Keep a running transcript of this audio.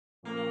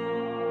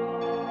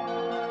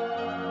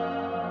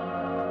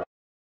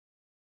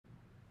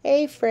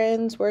Hey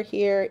friends, we're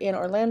here in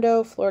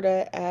Orlando,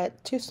 Florida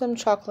at Toothsome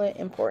Chocolate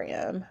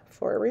Emporium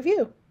for a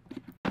review.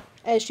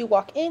 As you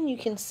walk in, you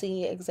can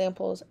see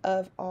examples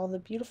of all the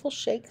beautiful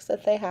shakes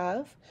that they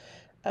have.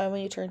 When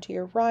you turn to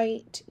your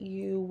right,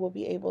 you will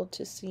be able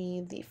to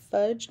see the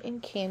fudge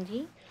and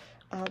candy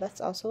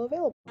that's also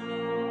available.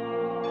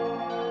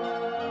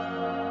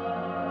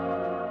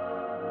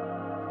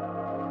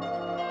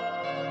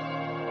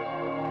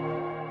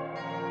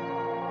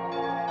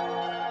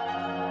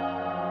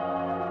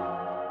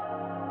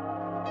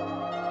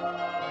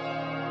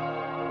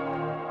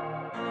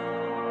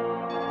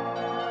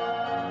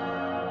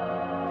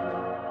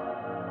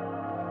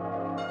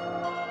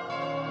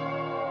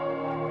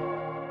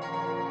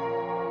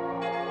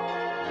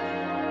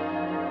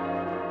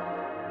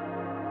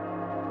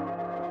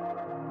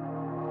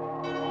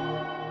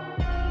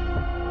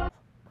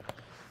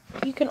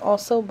 You can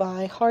also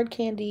buy hard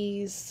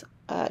candies,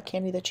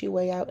 candy that you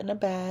weigh out in a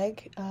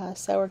bag,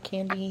 sour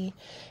candy,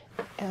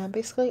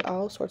 basically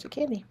all sorts of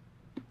candy.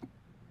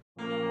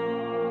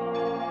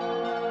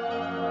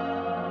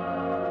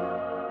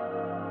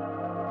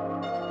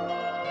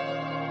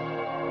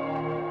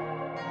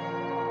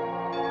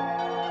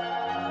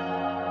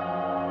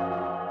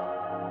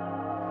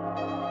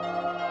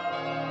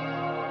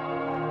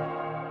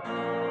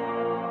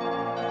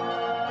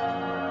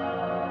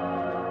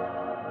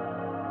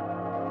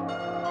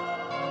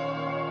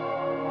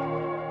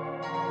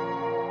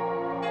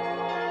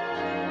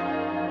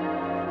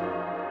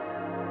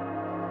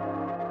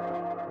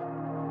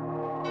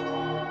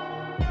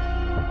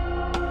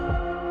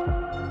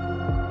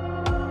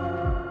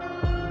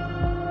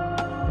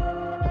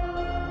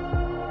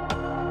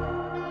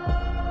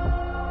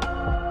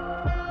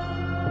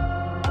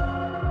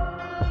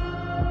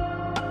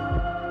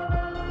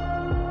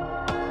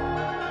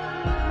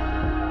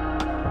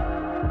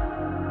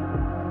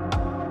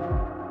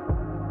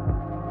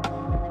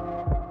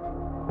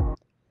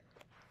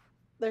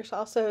 There's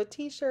also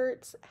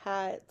t-shirts,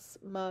 hats,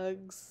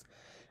 mugs,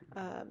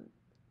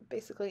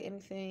 basically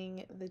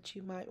anything that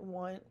you might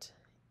want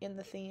in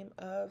the theme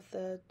of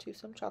the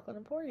Toothsome Chocolate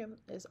Emporium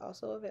is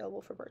also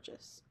available for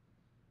purchase.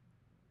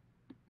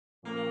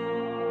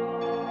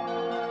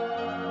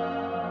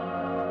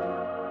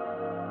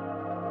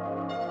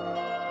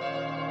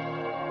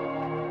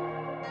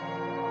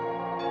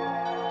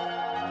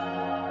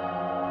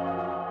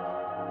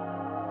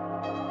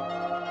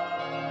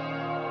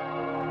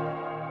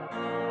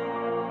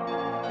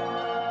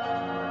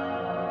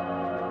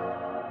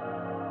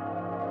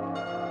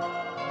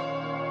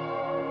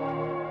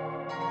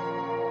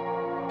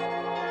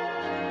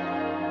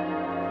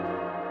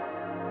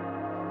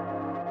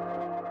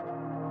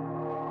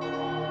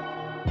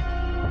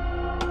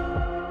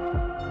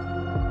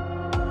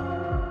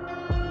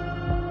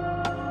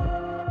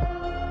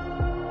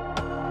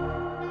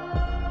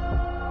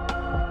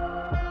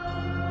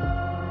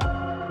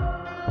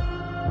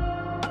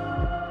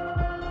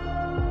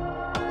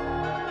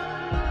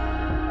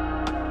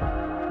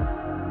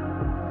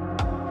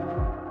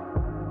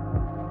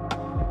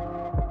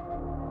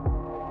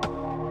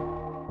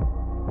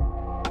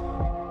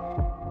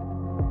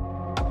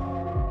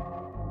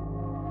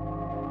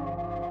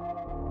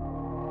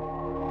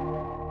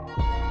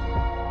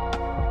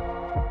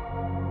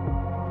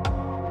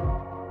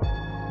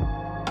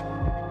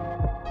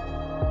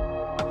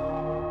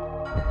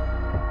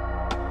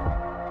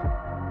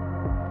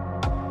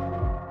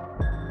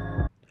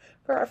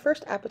 For our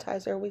first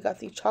appetizer, we got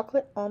the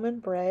chocolate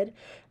almond bread,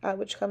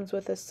 which comes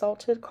with a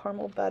salted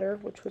caramel butter,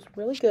 which was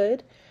really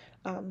good.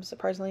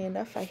 Surprisingly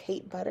enough, I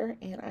hate butter,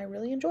 and I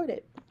really enjoyed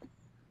it.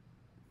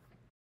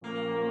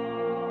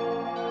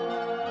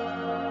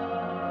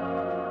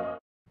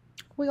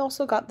 We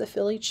also got the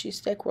Philly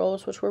cheesesteak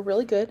rolls, which were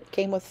really good. It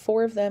came with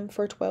 4 of them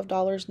for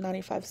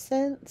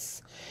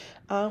 $12.95.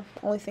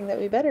 Only thing that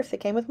would be better if they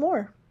came with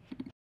more.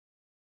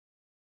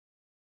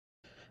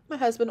 My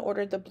husband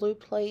ordered the blue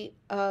plate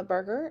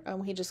burger.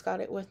 He just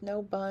got it with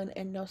no bun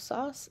and no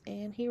sauce,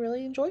 and he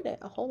really enjoyed it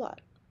a whole lot.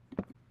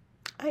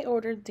 I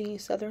ordered the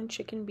Southern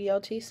Chicken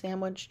BLT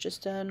sandwich,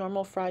 just a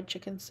normal fried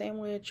chicken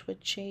sandwich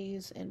with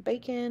cheese and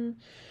bacon.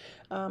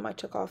 I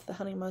took off the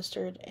honey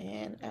mustard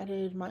and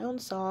added my own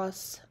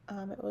sauce.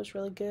 It was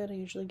really good. I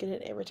usually get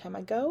it every time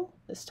I go.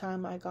 This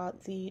time I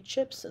got the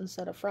chips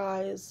instead of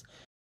fries.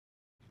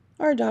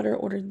 Our daughter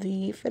ordered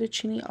the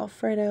fettuccine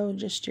alfredo,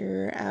 just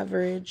your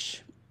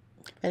average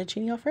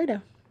fettuccine alfredo.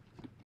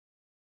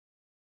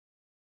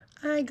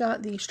 I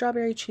got the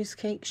strawberry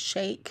cheesecake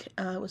shake.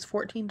 It was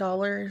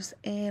 $14,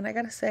 and I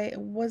gotta say, it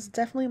was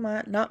definitely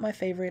not my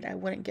favorite. I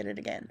wouldn't get it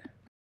again.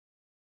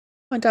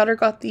 My daughter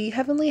got the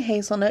heavenly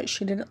hazelnut.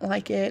 She didn't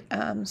like it,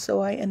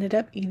 so I ended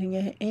up eating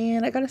it,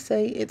 and I gotta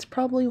say, it's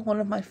probably one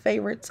of my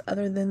favorites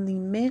other than the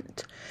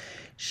mint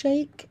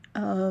shake.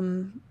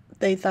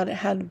 They thought it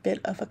had a bit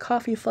of a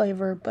coffee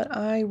flavor, but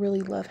I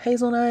really love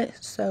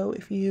hazelnut, so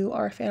if you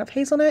are a fan of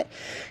hazelnut,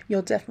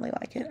 you'll definitely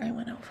like it. I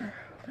went over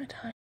my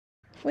time.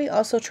 We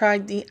also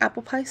tried the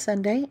apple pie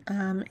sundae.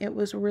 It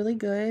was really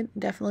good.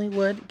 Definitely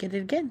would get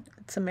it again.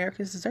 It's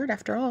America's dessert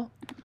after all.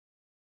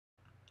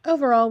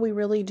 Overall, we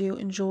really do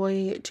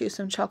enjoy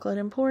Toothsome Chocolate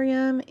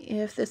Emporium.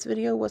 If this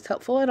video was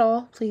helpful at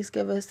all, please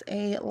give us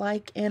a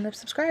like and a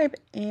subscribe,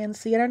 and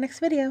see you in our next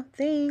video.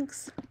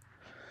 Thanks!